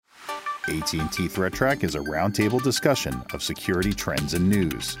AT&T Threat Track is a roundtable discussion of security trends and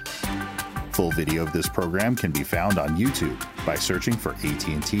news. Full video of this program can be found on YouTube by searching for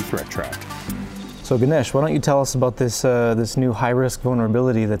AT&T Threat Track. So Ganesh, why don't you tell us about this this new high-risk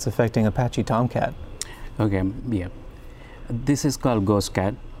vulnerability that's affecting Apache Tomcat? Okay, yeah. This is called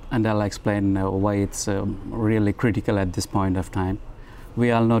GhostCat, and I'll explain why it's really critical at this point of time. We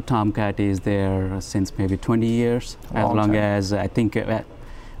all know Tomcat is there since maybe 20 years, as long as I think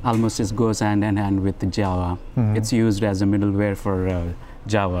almost it goes hand in hand with Java. It's used as a middleware for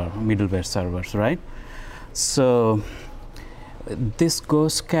Java middleware servers, right? So this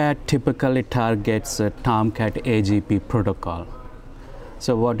GhostCat typically targets a Tomcat AGP protocol.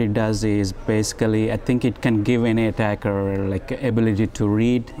 So what it does is basically, I think it can give any attacker like ability to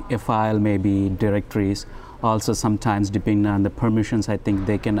read a file, maybe directories. Also sometimes depending on the permissions, I think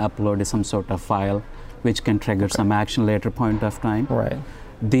they can upload some sort of file which can trigger some action later point of time. Right.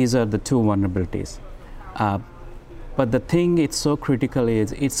 These are the two vulnerabilities. But the thing it's so critical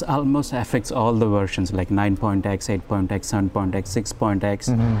is it's almost affects all the versions like 9.x, 8.x, 7.x,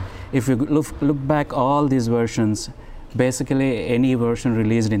 6.x. If you look back all these versions, basically any version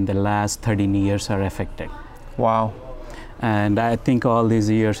released in the last 13 years are affected. Wow. And I think all these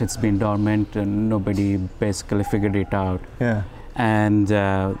years it's been dormant and nobody basically figured it out. Yeah. And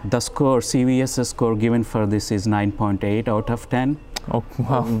the score, CVSS score given for this is 9.8 out of 10. Oh,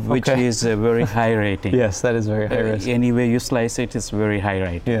 wow. Which is a very high rating. Yes, that is very high risk. Any way you slice it, it's very high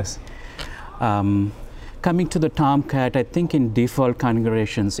rating. Yes. Coming to the Tomcat, I think in default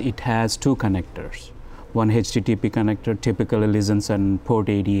configurations, it has two connectors. One HTTP connector typically listens on port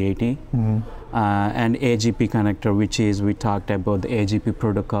 8080, and AGP connector, which is, we talked about the AGP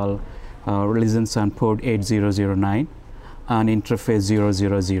protocol, listens on port 8009 and interface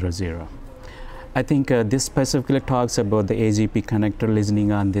 0000. I think this specifically talks about the AGP connector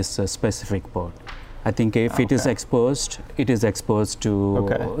listening on this specific port. I think if it is exposed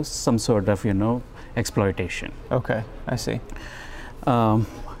to some sort of, exploitation. Okay, I see.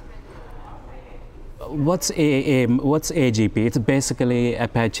 What's AGP? It's basically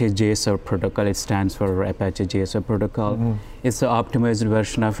Apache JSON protocol. It stands for Apache JSON protocol. It's the optimized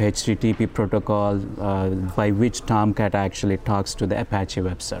version of HTTP protocol by which Tomcat actually talks to the Apache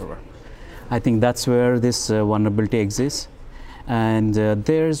web server. I think that's where this vulnerability exists. And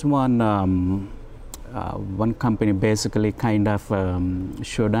there's one company, basically kind of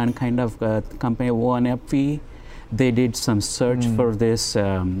Shodan kind of company, 1FE. They did some search for this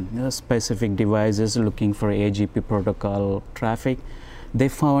specific devices looking for AGP protocol traffic. They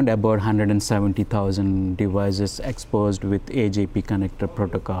found about 170,000 devices exposed with AGP connector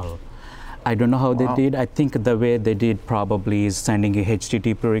protocol. I don't know how they did. I think the way they did probably is sending a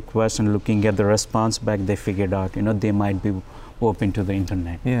HTTP request and looking at the response back, they figured out, they might be open to the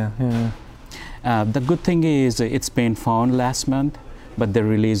internet. The good thing is it's been found last month, but they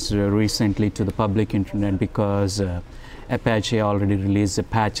released recently to the public internet because Apache already released the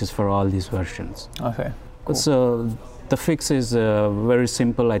patches for all these versions. Okay, cool. So the fix is very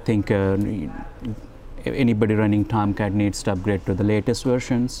simple. I think anybody running Tomcat needs to upgrade to the latest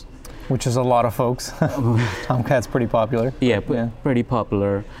versions. Which is a lot of folks. Tomcat's pretty popular. Yeah, pretty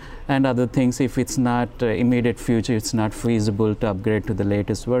popular. And other things, if it's not immediate future, it's not feasible to upgrade to the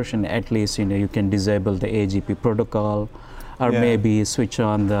latest version, at least you can disable the AGP protocol, or maybe switch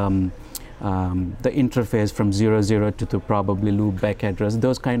on the interface from 00 to probably loopback address.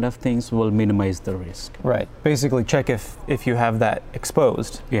 Those kind of things will minimize the risk. Right. Basically check if you have that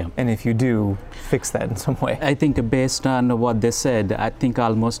exposed. Yeah. And if you do, fix that in some way. I think based on what they said, I think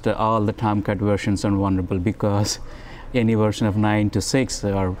almost all the Tomcat versions are vulnerable because any version of 9 to 6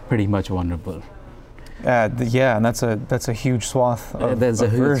 are pretty much vulnerable. Yeah, and that's a huge swath of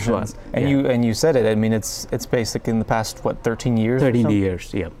versions. And you said it. I mean, it's basic in the past 13 years. 13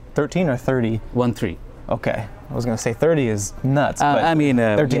 years, yeah. 13 or 30? 13. Okay, I was going to say 30 is nuts. But I mean,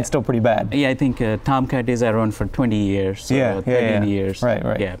 13 is still pretty bad. Yeah, I think Tomcat is around for 20 years. So 13 years.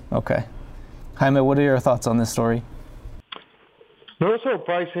 Right. Yeah. Okay. Jaime, what are your thoughts on this story? Not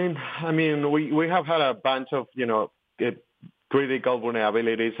surprising. I mean, we have had a bunch of critical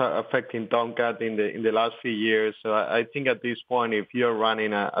vulnerabilities affecting Tomcat in the last few years. So I think at this point, if you're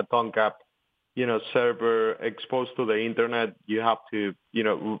running a Tomcat, server exposed to the internet, you have to,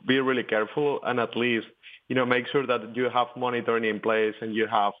 be really careful and at least, make sure that you have monitoring in place and you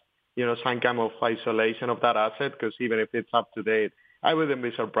have, some kind of isolation of that asset. Because even if it's up to date, I wouldn't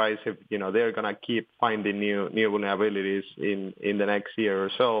be surprised if, they're going to keep finding new vulnerabilities in the next year or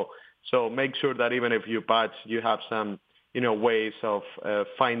so. So make sure that even if you patch, you have some, ways of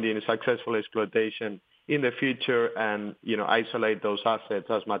finding successful exploitation in the future and, isolate those assets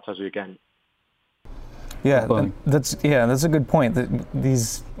as much as we can. Yeah, that's a good point.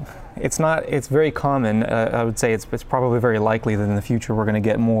 It's very common. I would say it's probably very likely that in the future we're going to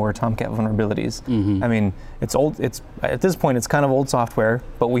get more Tomcat vulnerabilities. Mm-hmm. I mean, it's old. It's at this point it's kind of old software,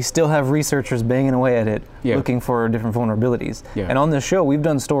 but we still have researchers banging away at it, looking for different vulnerabilities. Yeah. And on this show, we've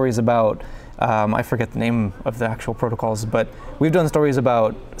done stories about. I forget the name of the actual protocols, but we've done stories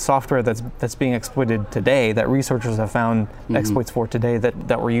about software that's being exploited today that researchers have found exploits for today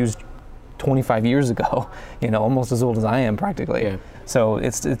that were used 25 years ago, almost as old as I am practically. Yeah. So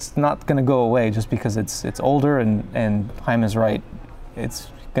it's not going to go away just because it's older, and Chaim is right. It's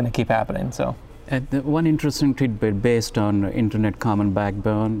going to keep happening. So. One interesting tidbit based on Internet Common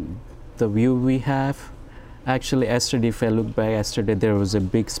Backbone, the view we have. Actually, yesterday, if I look back yesterday, there was a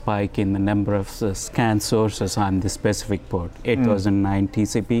big spike in the number of scan sources on this specific port, 8009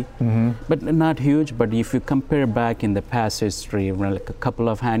 TCP, but not huge. But if you compare back in the past history, like a couple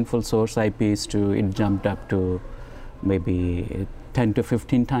of handful source IPs it jumped up to maybe 10 to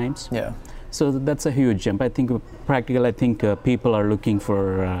 15 times. Yeah. So that's a huge jump. I think people are looking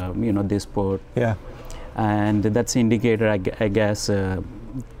for this port. Yeah. And that's an indicator, I guess.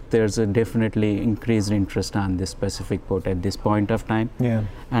 There's a definitely increased interest on this specific port at this point of time. Yeah.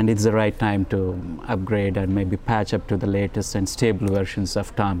 And it's the right time to upgrade and maybe patch up to the latest and stable versions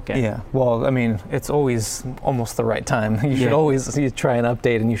of Tomcat. Yeah. Well, I mean, it's always almost the right time. You should always try and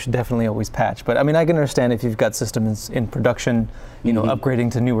update, and you should definitely always patch. But I mean, I can understand if you've got systems in production,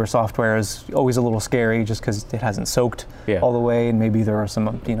 upgrading to newer software is always a little scary just because it hasn't soaked all the way, and maybe there are some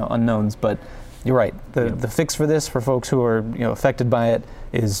unknowns. But you're right. The fix for this, for folks who are affected by it,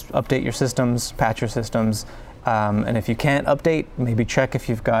 is update your systems, patch your systems, and if you can't update, maybe check if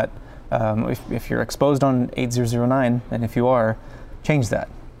you've got if you're exposed on 8009, and if you are, change that.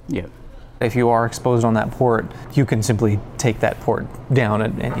 Yeah. If you are exposed on that port, you can simply take that port down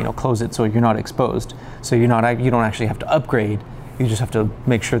and close it so you're not exposed. So you don't actually have to upgrade. You just have to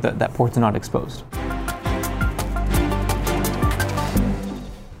make sure that that port's not exposed.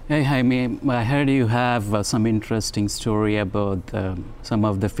 Hey Jaime, I heard you have some interesting story about some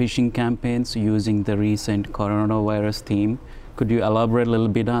of the phishing campaigns using the recent coronavirus theme. Could you elaborate a little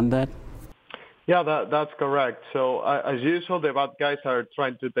bit on that? Yeah, that's correct. So as usual, the bad guys are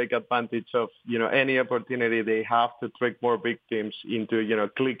trying to take advantage of any opportunity they have to trick more victims into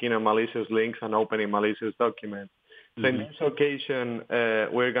clicking on malicious links and opening malicious documents. So in this occasion,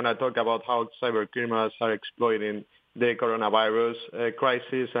 we're going to talk about how cyber criminals are exploiting the coronavirus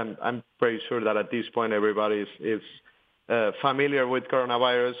crisis, and I'm pretty sure that at this point everybody is familiar with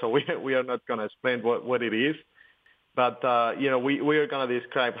coronavirus, so we are not going to explain what it is. But we are going to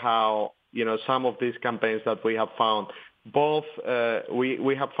describe how some of these campaigns that we have found. Both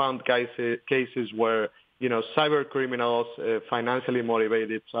we have found cases where cyber criminals, financially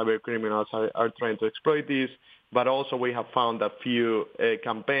motivated cyber criminals, are trying to exploit this. But also we have found a few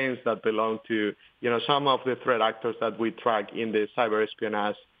campaigns that belong to some of the threat actors that we track in the cyber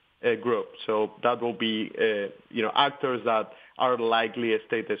espionage group. So that will be actors that are likely a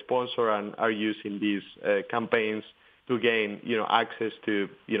state sponsor and are using these campaigns to gain access to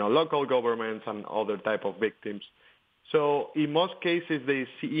local governments and other type of victims. So in most cases, these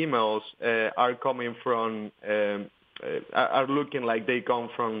emails are coming from are looking like they come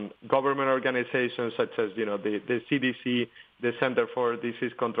from government organizations such as the CDC, the Center for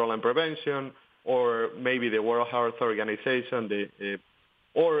Disease Control and Prevention, or maybe the World Health Organization,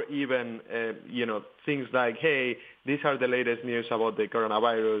 or even things like, hey, these are the latest news about the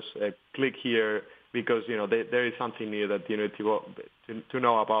coronavirus. Click here because there is something new that you need to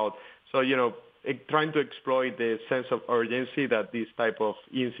know about. So trying to exploit the sense of urgency that these type of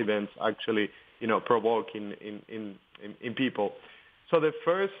incidents actually provoke in people. So the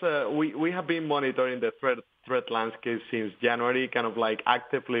first, we have been monitoring the threat landscape since January, kind of like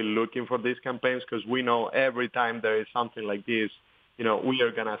actively looking for these campaigns, because we know every time there is something like this, we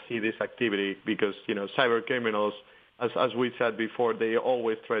are going to see this activity because, cyber criminals, as we said before, they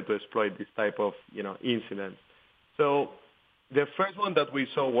always try to exploit this type of, incidents. So the first one that we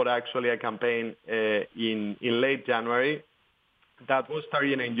saw was actually a campaign in late January that was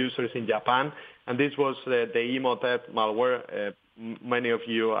targeting users in Japan, and this was the Emotet malware. Many of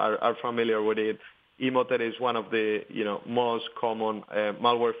you are familiar with it. Emotet is one of the most common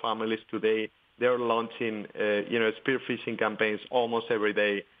malware families today. They're launching spear phishing campaigns almost every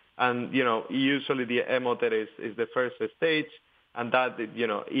day, and usually the Emotet is the first stage, and that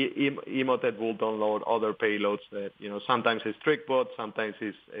Emotet will download other payloads. That sometimes it's TrickBot, sometimes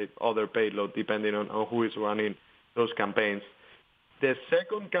it's other payload, depending on who is running those campaigns. The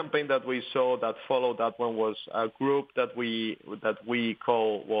second campaign that we saw that followed that one was a group that we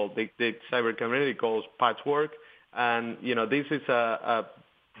call, well, the cyber community calls Patchwork. And, this is a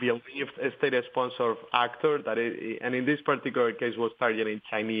believed state-sponsored actor and in this particular case was targeting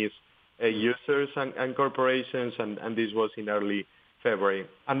Chinese users and corporations, and this was in early February.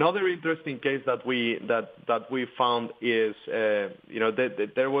 Another interesting case that we found is,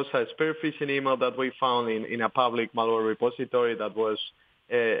 there was a spear phishing email that we found in a public malware repository that was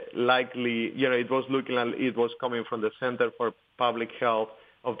likely, it was looking like it was coming from the Center for Public Health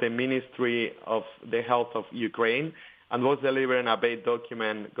of the Ministry of the Health of Ukraine, and was delivering a bait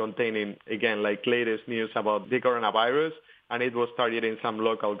document containing, again, like latest news about the coronavirus, and it was targeting some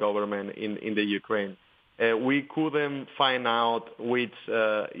local government in the Ukraine. We couldn't find out which,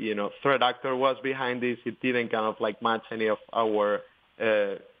 threat actor was behind this. It didn't kind of like match any of our,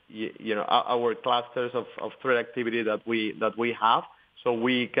 our clusters of threat activity that we have. So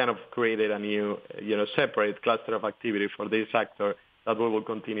we kind of created a new, separate cluster of activity for this actor that we will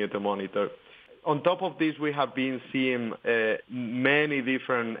continue to monitor. On top of this, we have been seeing many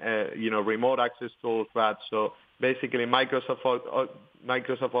different, remote access tools, right? So basically, Microsoft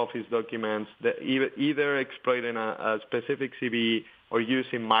Office documents that either exploiting a specific CVE or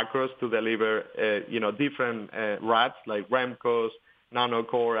using macros to deliver, different RATs like Remcos,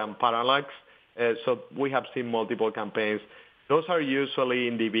 Nanocore, and Parallax. So we have seen multiple campaigns. Those are usually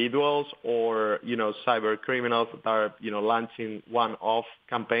individuals or, cyber criminals that are, launching one-off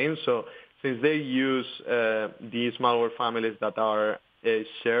campaigns. So since they use these malware families that are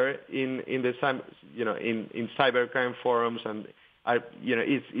shared in cybercrime forums, and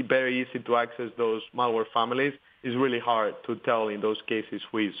it's very easy to access those malware families, it's really hard to tell in those cases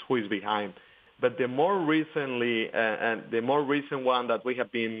who is behind. But the more recently and the more recent one that we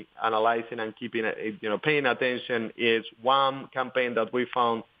have been analyzing and keeping paying attention is one campaign that we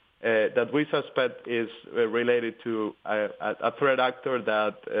found that we suspect is related to a threat actor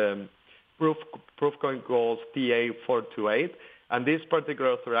that Proofcoin calls TA428. And this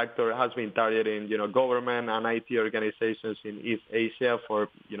particular threat actor has been targeting, government and IT organizations in East Asia for,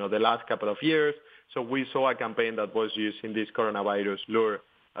 the last couple of years. So we saw a campaign that was using this coronavirus lure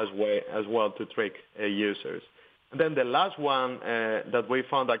as well to trick users. And then the last one that we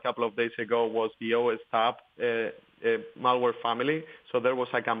found a couple of days ago was the OSTAP malware family. So there was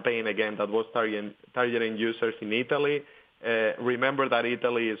a campaign again that was targeting users in Italy. Remember that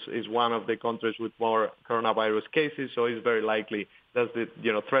Italy is one of the countries with more coronavirus cases, so it's very likely that the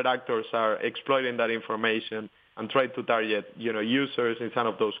threat actors are exploiting that information and try to target users in some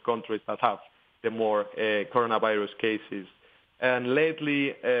of those countries that have the more coronavirus cases. And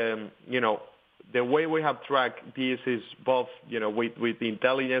lately, the way we have tracked this is both with the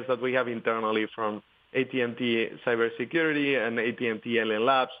intelligence that we have internally from AT&T Cybersecurity and AT&T Alien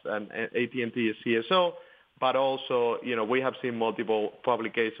Labs and AT&T CSO. But also, we have seen multiple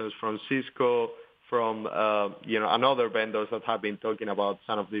publications from Cisco, from, and other vendors that have been talking about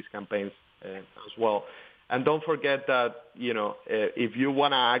some of these campaigns as well. And don't forget that, if you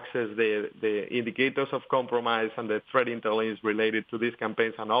want to access the indicators of compromise and the threat intelligence related to these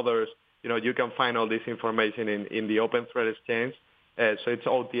campaigns and others, you can find all this information in the Open Threat Exchange. So it's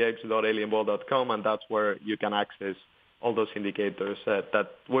otx.alienball.com, and that's where you can access all those indicators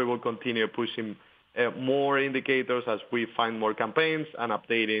that we will continue pushing more indicators as we find more campaigns and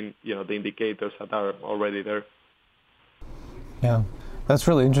updating, the indicators that are already there. Yeah, that's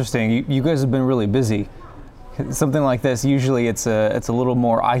really interesting. You guys have been really busy. Something like this, usually it's a little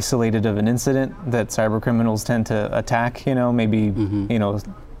more isolated of an incident that cyber criminals tend to attack. Maybe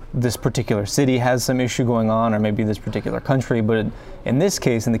this particular city has some issue going on, or maybe this particular country. But in this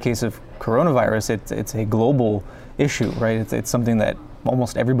case, in the case of coronavirus, it's a global issue, right? It's something that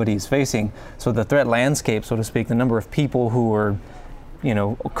almost everybody is facing. So the threat landscape, so to speak, the number of people who are,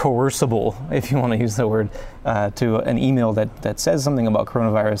 coercible, if you want to use the word, to an email that says something about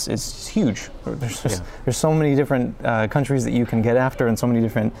coronavirus is huge. There's so many different countries that you can get after and so many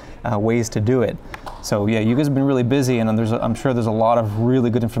different ways to do it. So yeah, you guys have been really busy, and I'm sure there's a lot of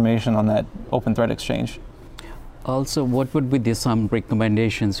really good information on that Open Threat Exchange. Also, what would be some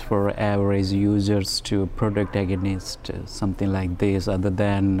recommendations for average users to protect against something like this, other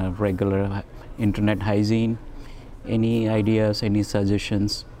than regular internet hygiene? Any ideas, any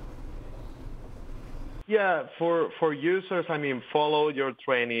suggestions? Yeah, for users, follow your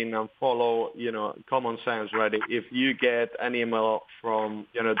training and follow, common sense, right? If you get an email from,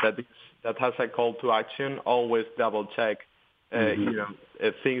 that has a call to action, always double check.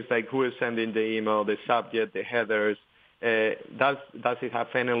 Things like who is sending the email, the subject, the headers, does it have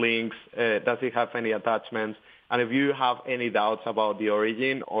any links, does it have any attachments, And if you have any doubts about the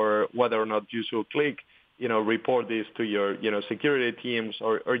origin or whether or not you should click, report this to your, security teams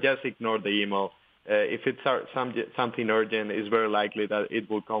or just ignore the email. If it's something urgent, it's very likely that it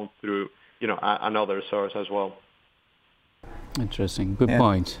will come through, another source as well. Interesting. Good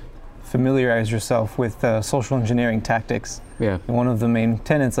point. Familiarize yourself with social engineering tactics. Yeah. And one of the main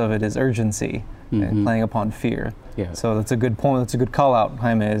tenets of it is urgency and playing upon fear. Yeah. So that's a good point. That's a good call out,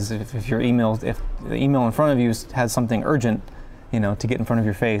 Jaime, is if the email in front of you has something urgent, to get in front of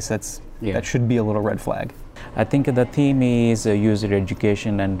your face, that should be a little red flag. I think the theme is user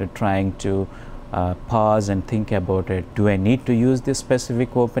education and trying to pause and think about it. Do I need to use this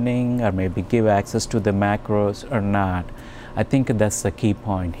specific opening or maybe give access to the macros or not? I think that's the key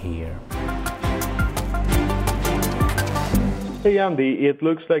point here. Hey, Andy, it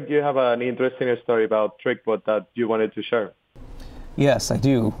looks like you have an interesting story about TrickBot that you wanted to share. Yes, I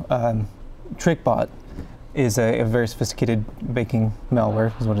do. TrickBot is a very sophisticated baking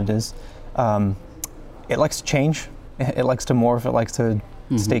malware, is what it is. It likes to change. It likes to morph. It likes to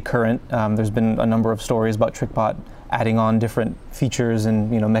stay current. There's been a number of stories about TrickBot adding on different features and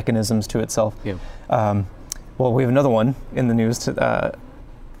mechanisms to itself. Yeah. Well, we have another one in the news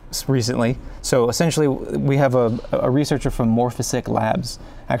recently. So essentially, we have a researcher from Morphisec Labs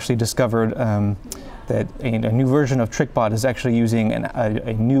actually discovered that a new version of TrickBot is actually using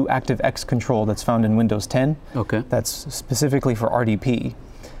a new ActiveX control that's found in Windows 10. Okay. That's specifically for RDP.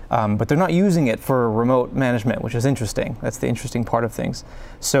 But they're not using it for remote management, which is interesting. That's the interesting part of things.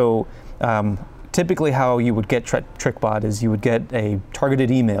 So typically how you would get TrickBot is you would get a targeted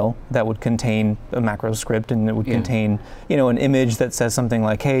email that would contain a macro script, and it would contain an image that says something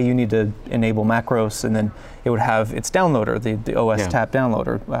like, hey, you need to enable macros, and then it would have its downloader, the OS tap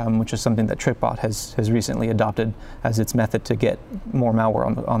downloader, which is something that TrickBot has recently adopted as its method to get more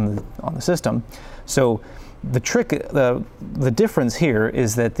malware on the system. So the difference here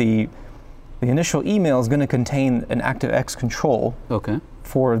is that the initial email is going to contain an ActiveX control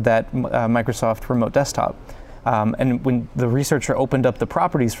for that Microsoft Remote Desktop. And when the researcher opened up the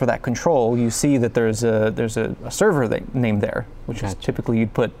properties for that control, you see that there's a server named there, which is typically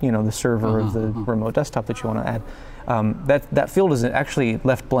you'd put the server of the Remote Desktop that you want to add. That field is actually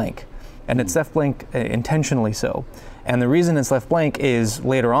left blank, and it's left blank intentionally so. And the reason it's left blank is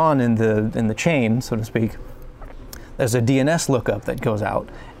later on in the chain, so to speak, there's a DNS lookup that goes out,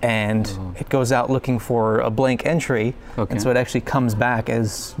 and it goes out looking for a blank entry, and so it actually comes back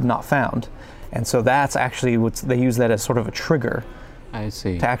as not found. And so that's actually they use that as sort of a trigger. I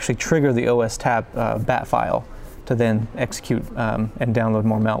see. To actually trigger the OS tap bat file to then execute and download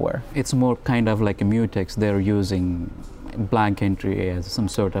more malware. It's more kind of like a mutex. They're using blank entry as some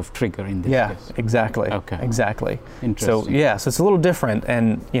sort of trigger in this case. Yeah, exactly. Okay. Exactly. Interesting. So it's a little different,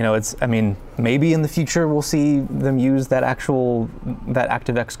 and maybe in the future we'll see them use that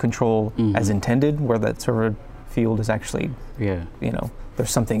ActiveX control as intended, where that server field is actually there's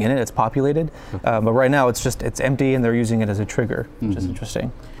something in it, it's populated. But right now it's empty, and they're using it as a trigger, which is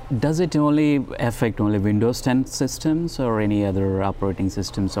interesting. Does it only affect Windows 10 systems or any other operating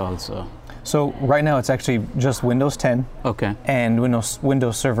systems also? So right now it's actually just Windows 10 and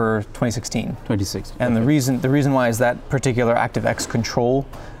Windows Server 2016. And the reason why is that particular ActiveX control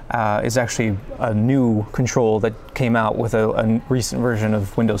is actually a new control that came out with a recent version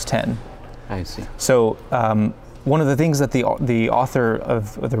of Windows 10. I see. So one of the things that the author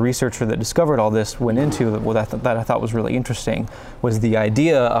of the researcher that discovered all this went into that I thought was really interesting was the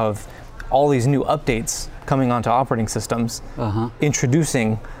idea of all these new updates coming onto operating systems,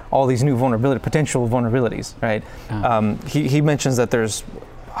 introducing all these new potential vulnerabilities, right? He mentions that there's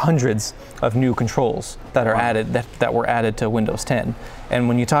hundreds of new controls that are added that were added to Windows 10. And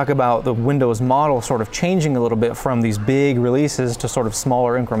when you talk about the Windows model sort of changing a little bit from these big releases to sort of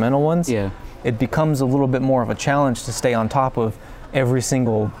smaller incremental ones, it becomes a little bit more of a challenge to stay on top of every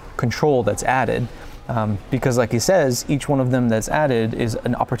single control that's added. Because like he says, each one of them that's added is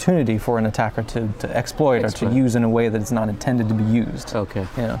an opportunity for an attacker to exploit or to use in a way that it's not intended to be used. Okay.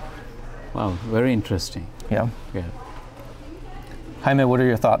 Yeah. Wow, very interesting. Yeah. Jaime, what are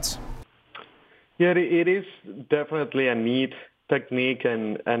your thoughts? Yeah, it is definitely a neat technique,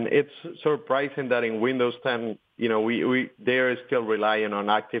 and it's surprising that in Windows 10, they are still relying on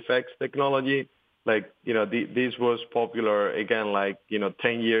ActiveX technology. This was popular again,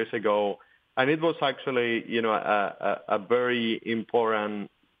 10 years ago. And it was actually, a very important,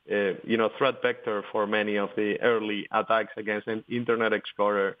 threat vector for many of the early attacks against Internet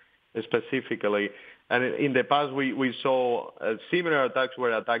Explorer specifically. And in the past, we saw similar attacks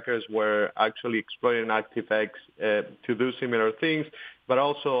where attackers were actually exploiting ActiveX to do similar things. But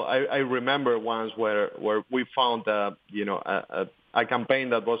also, I remember once where we found a campaign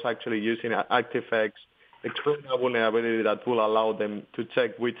that was actually using ActiveX, exploiting a vulnerability that will allow them to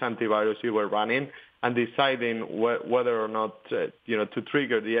check which antivirus you were running and deciding whether or not to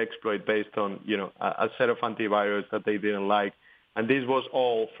trigger the exploit based on a set of antivirus that they didn't like. And this was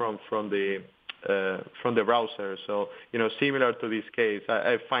all from the browser. So similar to this case,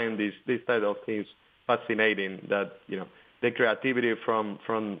 I find this type of things fascinating. That the creativity from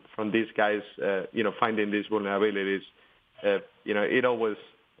these guys, finding these vulnerabilities, it always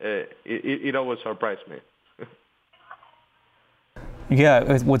surprised me.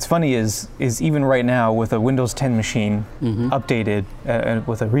 Yeah, what's funny is even right now with a Windows 10 machine updated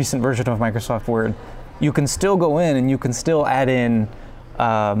with a recent version of Microsoft Word, you can still go in and you can still add in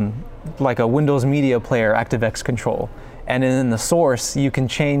like a Windows Media Player ActiveX control. And in the source, you can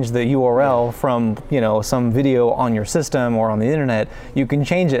change the URL from some video on your system or on the internet. You can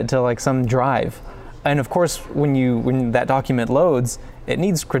change it to like some drive. And of course, when that document loads, it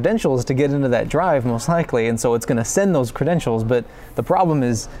needs credentials to get into that drive most likely, and so it's going to send those credentials. But the problem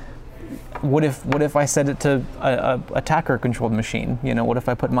is, what if I set it to a attacker-controlled machine? What if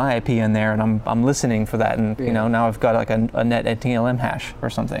I put my IP in there and I'm listening for that, and now I've got like a net TLM hash or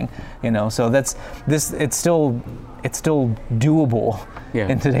something. So it's still doable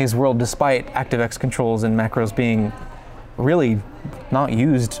in today's world, despite ActiveX controls and macros being really not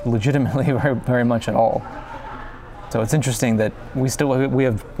used legitimately very, very much at all. So it's interesting that we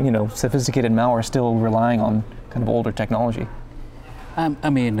have sophisticated malware still relying on kind of older technology.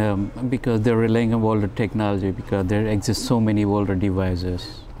 Because they're relying on older technology, because there exist so many older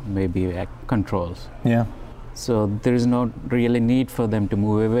devices, maybe controls. Yeah. So there is no really need for them to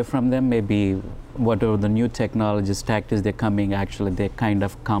move away from them. Maybe whatever the new technologies, tactics they're coming, actually they kind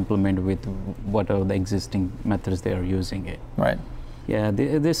of complement with whatever the existing methods they are using it. Right. Yeah,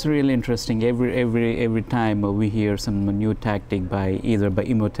 this is really interesting. Every time we hear some new tactic by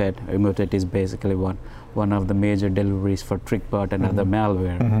Emotet. Emotet is basically one of the major deliveries for TrickBot and other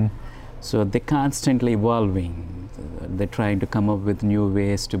malware. So they're constantly evolving. They're trying to come up with new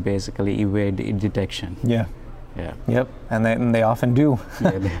ways to basically evade detection. Yeah. Yeah. Yep. And they often do.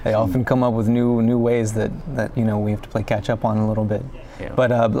 Yeah, they often come up with new ways that we have to play catch up on a little bit. Yeah.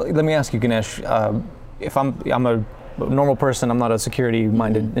 But let me ask you, Ganesh, if I'm a normal person, I'm not a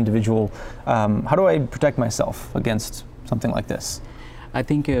security-minded individual, how do I protect myself against something like this? I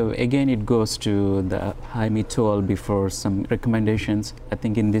think, again, it goes to the Jaime told before some recommendations. I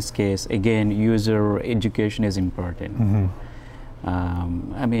think in this case, again, user education is important.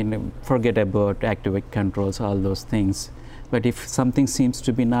 Forget about ActiveX controls, all those things. But if something seems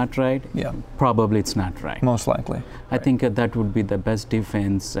to be not right, probably it's not right. Most likely. I think that would be the best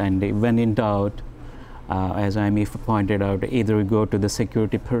defense. And when in doubt, as Jaime pointed out, either go to the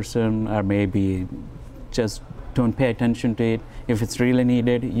security person or maybe just don't pay attention to it. If it's really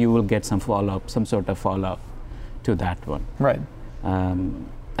needed, you will get some follow-up, some sort of follow-up to that one. Right.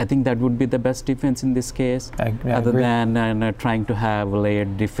 I think that would be the best defense in this case, other than trying to have a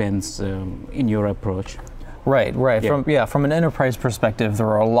layered defense in your approach. Right. Yeah. From an enterprise perspective, there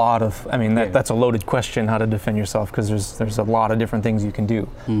are a lot of. That's a loaded question, how to defend yourself, because there's a lot of different things you can do.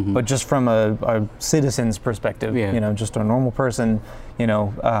 But just from a citizen's perspective, just a normal person,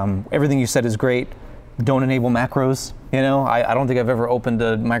 everything you said is great. Don't enable macros. I don't think I've ever opened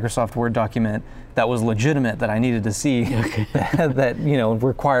a Microsoft Word document that was legitimate that I needed to see that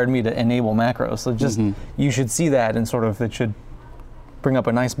required me to enable macros. So just you should see that, and sort of it should bring up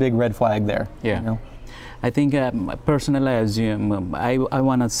a nice big red flag there. Yeah. I think personally, I assume I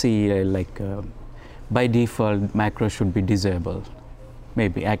want to see by default macro should be disabled.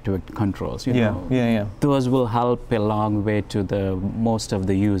 Maybe ActiveX controls. Those will help a long way to the most of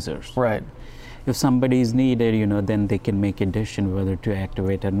the users. Right. If somebody is needed, then they can make a decision whether to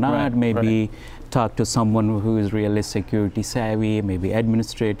activate or not. Right, maybe talk to someone who is really security savvy, maybe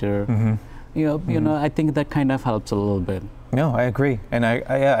administrator. I think that kind of helps a little bit. No, I agree. And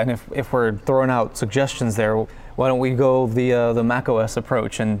and if we're throwing out suggestions there, why don't we go the macOS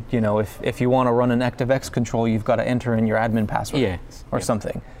approach? And if you want to run an ActiveX control, you've got to enter in your admin password or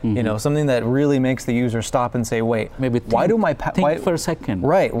something. Something that really makes the user stop and say, wait, maybe why do my think for a second?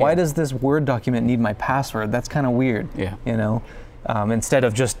 Right. Why does this Word document need my password? That's kind of weird. Yeah. Instead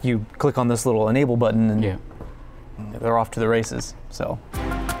of just you click on this little enable button and they're off to the races. So.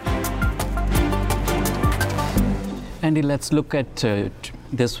 Andy, let's look at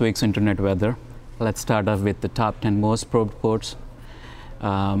this week's internet weather. Let's start off with the top 10 most probed ports.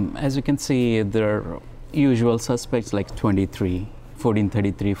 As you can see, there are usual suspects like 23,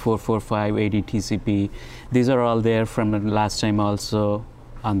 1433, 445, 80 TCP. These are all there from the last time also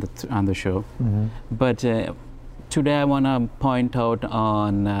on the show. But today I want to point out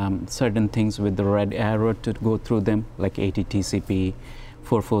on certain things with the red arrow to go through them, like 80 TCP,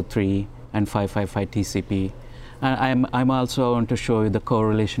 443, and 555 TCP. I'm also want to show you the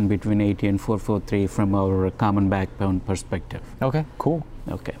correlation between 80 and 443 from our common backbone perspective. Okay, cool.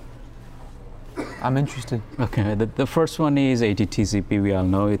 Okay. I'm interested. Okay, the first one is 80 TCP. We all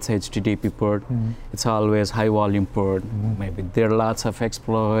know it's HTTP port. It's always high volume port. Maybe there are lots of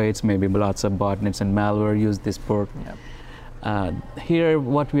exploits, maybe lots of botnets and malware use this port. Here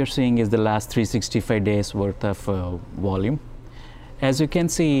what we are seeing is the last 365 days worth of volume. As you can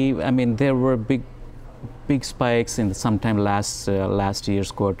see, I mean, there were big spikes in sometime last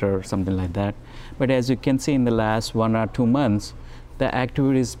year's quarter, something like that. But as you can see in the last 1 or 2 months, the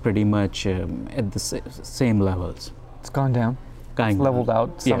activity is pretty much at the same levels. It's gone down. It's leveled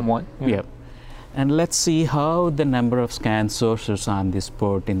out somewhat. Yeah. And let's see how the number of scan sources on this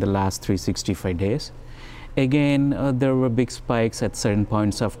port in the last 365 days. Again, there were big spikes at certain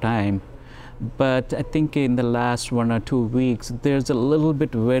points of time. But I think in the last 1 or 2 weeks, there's a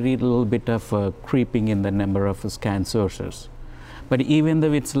very little bit of creeping in the number of scan sources. But even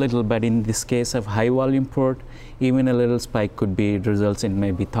though it's little, but in this case of high volume port, even a little spike could be results in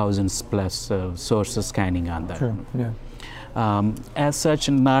maybe thousands plus sources scanning on that. True. Yeah. As such,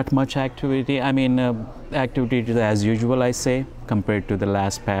 not much activity. I mean, activity as usual, I say, compared to the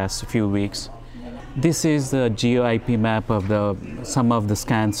past few weeks. This is the geo-IP map of some of the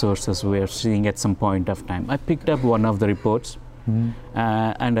scan sources we are seeing at some point of time. I picked up one of the reports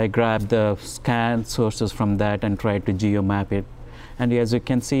and I grabbed the scan sources from that and tried to geo-map it. And as you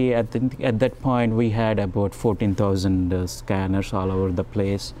can see, at that point, we had about 14,000 scanners all over the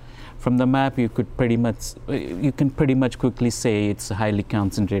place. From the map, you can pretty much quickly say it's highly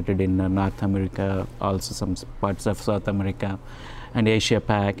concentrated in North America, also some parts of South America, and Asia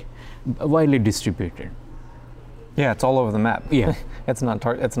Pac. Widely distributed. Yeah, it's all over the map. Yeah, it's not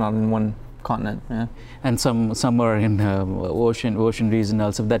in one continent. Yeah, and some are in ocean region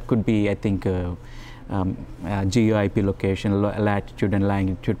also. That could be, I think, geo-IP location, latitude and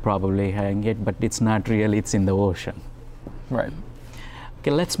longitude probably having it, but it's not really. It's in the ocean. Right. Okay,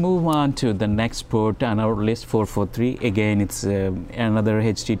 let's move on to the next port on our list, 443. Again, it's another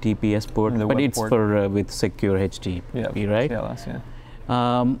HTTPS port, but it's port. For with secure HTTP, right? TLS, yeah.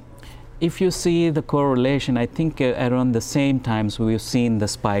 If you see the correlation, I think around the same times we've seen the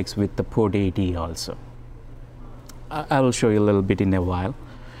spikes with the port 80 also. I will show you a little bit in a while.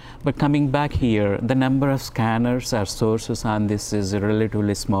 But coming back here, the number of scanners or sources on this is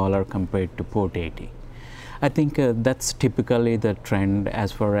relatively smaller compared to port 80. I think that's typically the trend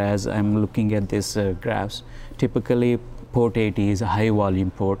as far as I'm looking at these graphs. Typically, port 80 is a high volume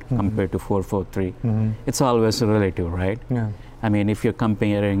port compared to 443. It's always relative, right? Yeah. I mean, if you're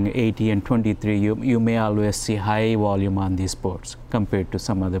comparing 80 and 23, you may always see high volume on these ports compared to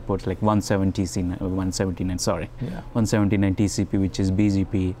some other ports like 179, 179 TCP, which is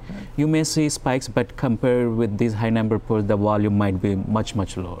BGP. Right. You may see spikes, but compared with these high number ports, the volume might be much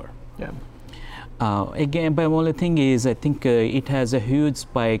lower. Yeah. Again, but only thing is, I think it has a huge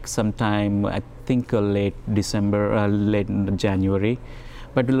spike sometime, I think late December, late January.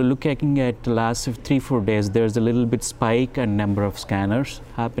 But looking at the last 3-4 days, there's a little bit spike and number of scanners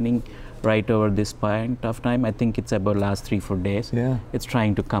happening right over this point of time. I think it's about last 3-4 days. Yeah. It's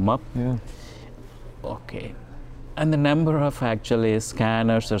trying to come up. Yeah. Okay. And the number of actually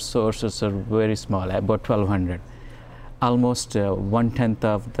scanners or sources are very small, about 1,200. Almost 1/10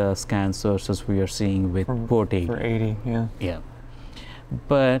 of the scan sources we are seeing with port 80. For 80, yeah. Yeah.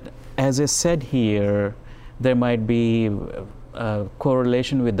 But as I said here, there might be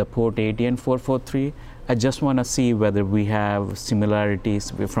correlation with the port 80 and 443. I just want to see whether we have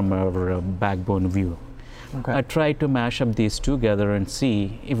similarities from our backbone view. Okay. I try to mash up these together and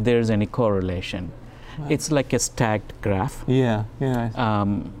see if there's any correlation. Right. It's like a stacked graph. Yeah, yeah.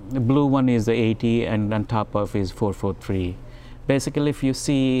 The blue one is the 80 and on top of is 443. Basically, if you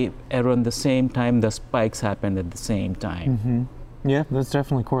see around the same time, the spikes happen at the same time. Yeah, there's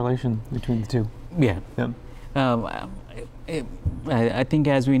definitely correlation between the two. Yeah. Yep. I think,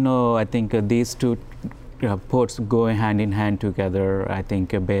 as we know, I think these two ports go hand in hand together. I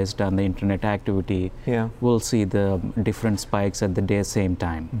think based on the internet activity, we'll see the different spikes at the same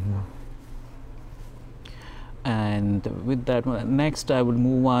time. And with that, next I will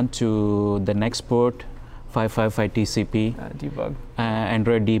move on to the next port, 555 TCP. Debug.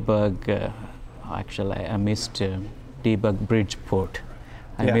 Android debug. Actually, I missed debug bridge port.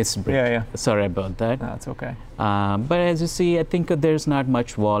 I missed bridge. Yeah. Sorry about that. That's okay. But as you see, I think there's not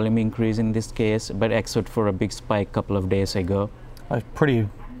much volume increase in this case, but except for a big spike a couple of days ago. A pretty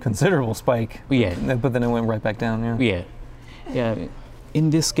considerable spike. Yeah. But then it went right back down. Yeah. In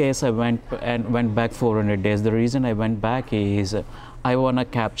this case, I went back 400 days. The reason I went back is I want to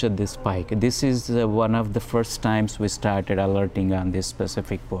capture this spike. This is one of the first times we started alerting on this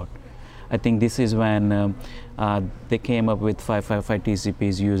specific port. I think this is when they came up with 555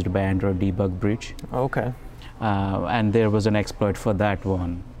 TCPs used by Android debug bridge. Okay. And there was an exploit for that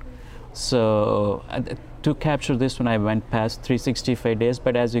one. So to capture this one, I went past 365 days,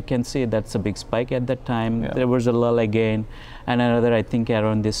 but as you can see, that's a big spike at that time. Yeah. There was a lull again, and another, I think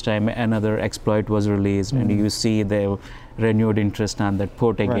around this time, another exploit was released, and you see the renewed interest on that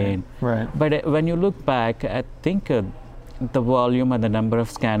port again. Right. But when you look back, I think the volume and the number of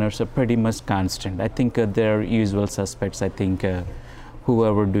scanners are pretty much constant. I think they're usual suspects. I think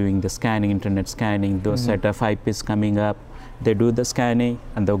whoever doing the scanning, internet scanning, those set of IPs coming up, they do the scanning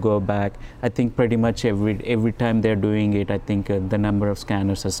and they'll go back. I think pretty much every time they're doing it, I think the number of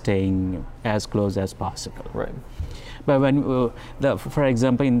scanners are staying as close as possible. Right. But when, for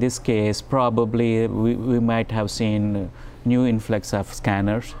example, in this case, probably we might have seen new influx of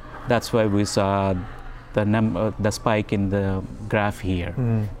scanners. That's why we saw the spike in the graph here.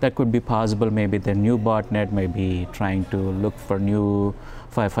 That could be possible. Maybe the new botnet may be trying to look for new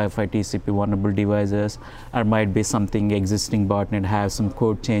 555 TCP vulnerable devices, or might be something existing botnet have some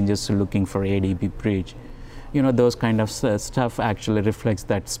code changes to looking for ADB breach. You know, those kind of stuff actually reflects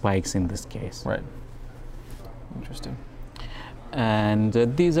that spikes in this case. Right. Interesting. And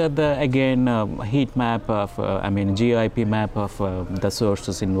these are the again heat map of GIP map of the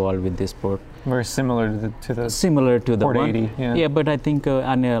sources involved with this port. Very similar to the similar to the port one. 80. Yeah, but I think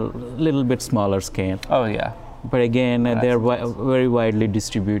on a little bit smaller scale. Oh yeah. But again, they're very widely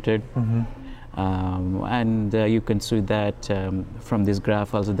distributed. And you can see that from this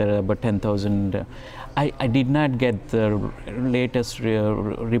graph also there are about 10,000. I did not get the latest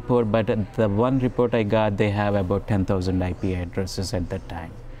report, but the one report I got, they have about 10,000 IP addresses at that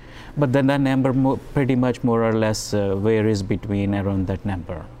time. But then the number pretty much more or less varies between around that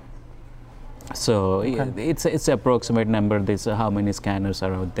number. So it's an approximate number. This how many scanners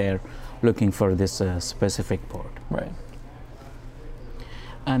are out there looking for this specific port. Right.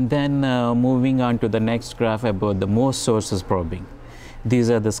 And then moving on to the next graph about the most sources probing.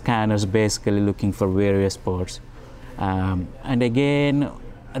 These are the scanners basically looking for various ports. And again,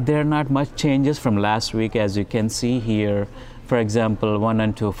 there are not much changes from last week, as you can see here. For example, 1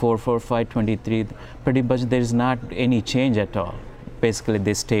 and 2, 4, 4, 5, 23, pretty much there is not any change at all. Basically,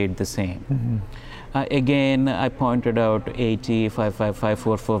 they stayed the same. Again, I pointed out 80, 555,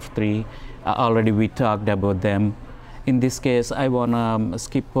 443. Already we talked about them. In this case, I want to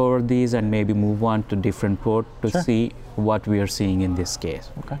skip over these and maybe move on to different port to see what we are seeing in this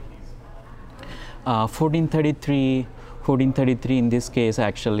case. Okay. 1433 in this case,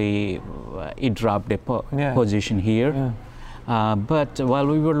 actually, it dropped a position here. But while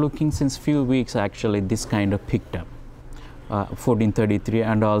we were looking since few weeks, actually, this kind of picked up. 1433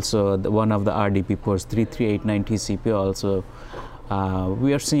 and also one of the RDP ports, 3389 TCP also.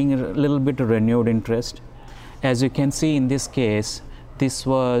 We are seeing a little bit of renewed interest. As you can see in this case, this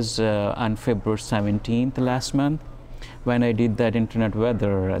was on February 17th last month when I did that internet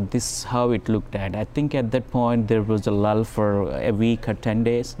weather. This is how it looked at. I think at that point there was a lull for a week or 10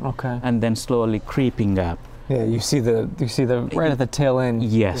 days, and then slowly creeping up. Yeah, you see the right at the tail end.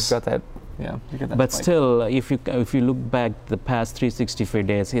 Yes. You've got that. Yeah, you get that but spike. Still, if you look back the past 365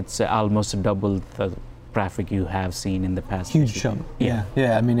 days, it's almost double the traffic you have seen in the past. Huge jump. Yeah.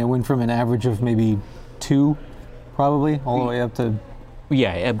 I mean, it went from an average of maybe 2, probably, all the way up to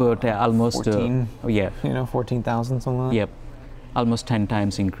about almost 14. 14,000 something like that. Yep, almost 10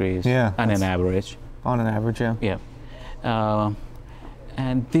 times increase. On an average. On an average, yeah. Yeah.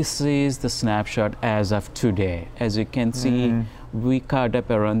 And this is the snapshot as of today. As you can see, we caught up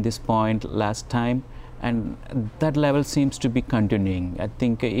around this point last time, and that level seems to be continuing. I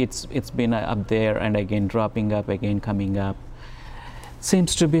think it's been up there and again dropping up, again coming up.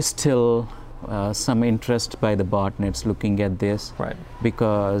 Seems to be still some interest by the botnets looking at this,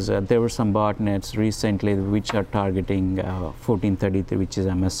 because there were some botnets recently which are targeting 1433, which is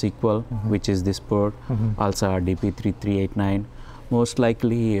MS SQL, which is this port, also RDP 3389. Most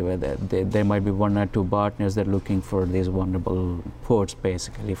likely there might be 1 or 2 botnets that are looking for these vulnerable ports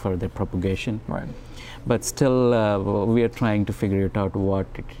basically for their propagation. But still we are trying to figure it out what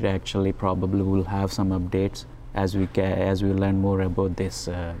it actually probably will have some updates as we learn more about this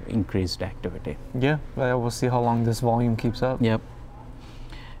increased activity. Yeah, we'll see how long this volume keeps up. Yep.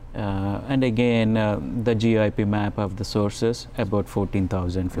 And again, the GeoIP map of the sources, about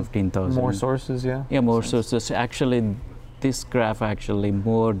 14,000, 15,000. More sources, yeah? Yeah, more sources. Actually, this graph actually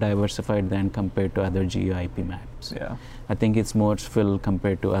more diversified than compared to other GeoIP maps. Yeah. I think it's more filled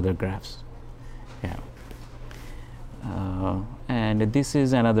compared to other graphs. Yeah. And this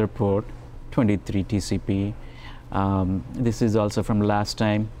is another port, 23 TCP. This is also from last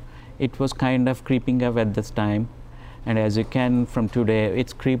time. It was kind of creeping up at this time. And as you can from today,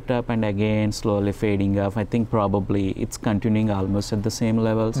 it's creeped up and again slowly fading off. I think probably it's continuing almost at the same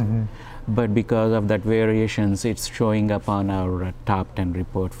levels. Mm-hmm. But because of that variations, it's showing up on our top 10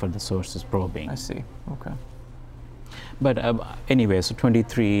 report for the sources probing. I see. Okay. But anyway, so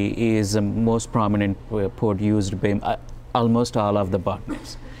 23 is the most prominent port used by almost all of the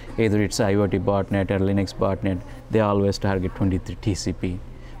botnets. Either it's IoT botnet or Linux botnet, they always target 23 TCP,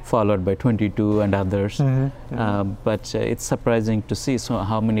 followed by 22 and others. Mm-hmm. Mm-hmm. But it's surprising to see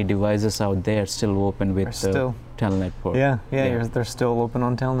how many devices out there still open with Telnet port. Yeah, they're still open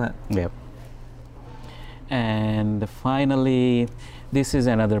on Telnet. Yep. And finally, this is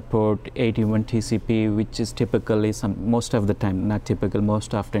another port, 81 TCP, which is typically most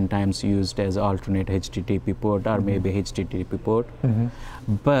often times used as alternate HTTP port or maybe HTTP port. Mm-hmm.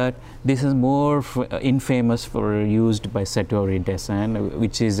 But this is more infamous for used by Satori Desan,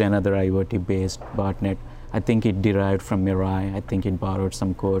 which is another IoT-based botnet. I think it derived from Mirai. I think it borrowed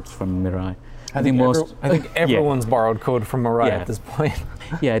some codes from Mirai. I think everyone's borrowed code from Mirai at this point.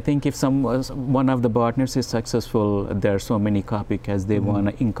 Yeah, I think if one of the botnets is successful, there are so many copycats, they want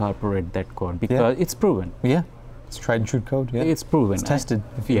to incorporate that code because it's proven. Yeah, it's tried and true code. Yeah, it's proven. It's tested.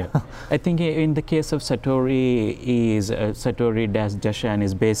 I think in the case of Satori, Satori-Desan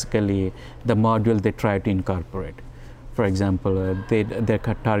is basically the module they try to incorporate. For example, they're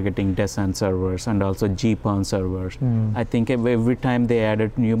targeting Desan servers and also GPON servers. I think every time they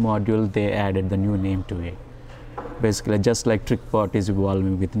added new module, they added the new name to it. Basically, just like TrickBot is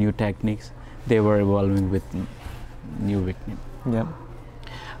evolving with new techniques, they were evolving with new victim. Yeah.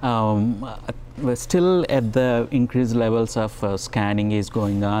 We're still at the increased levels of scanning is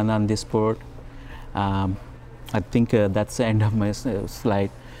going on this port. I think that's the end of my slide.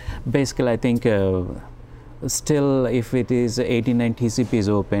 Basically, I think still, if it is 89 TCP is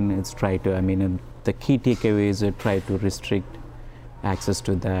open, it's try to, the key takeaway is try to restrict access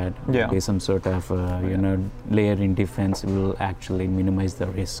to that. Yeah. Maybe some sort of, layer in defense will actually minimize the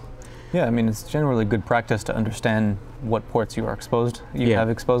risk. Yeah, it's generally good practice to understand what ports you are have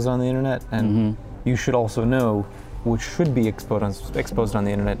exposed on the internet, and you should also know which should be exposed on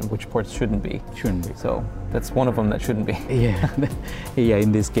the internet and which ports shouldn't be. So that's one of them that shouldn't be. Yeah,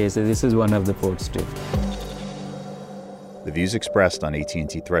 in this case, this is one of the ports too. The views expressed on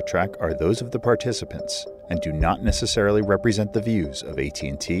AT&T Threat Track are those of the participants and do not necessarily represent the views of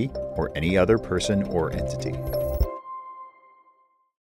AT&T or any other person or entity.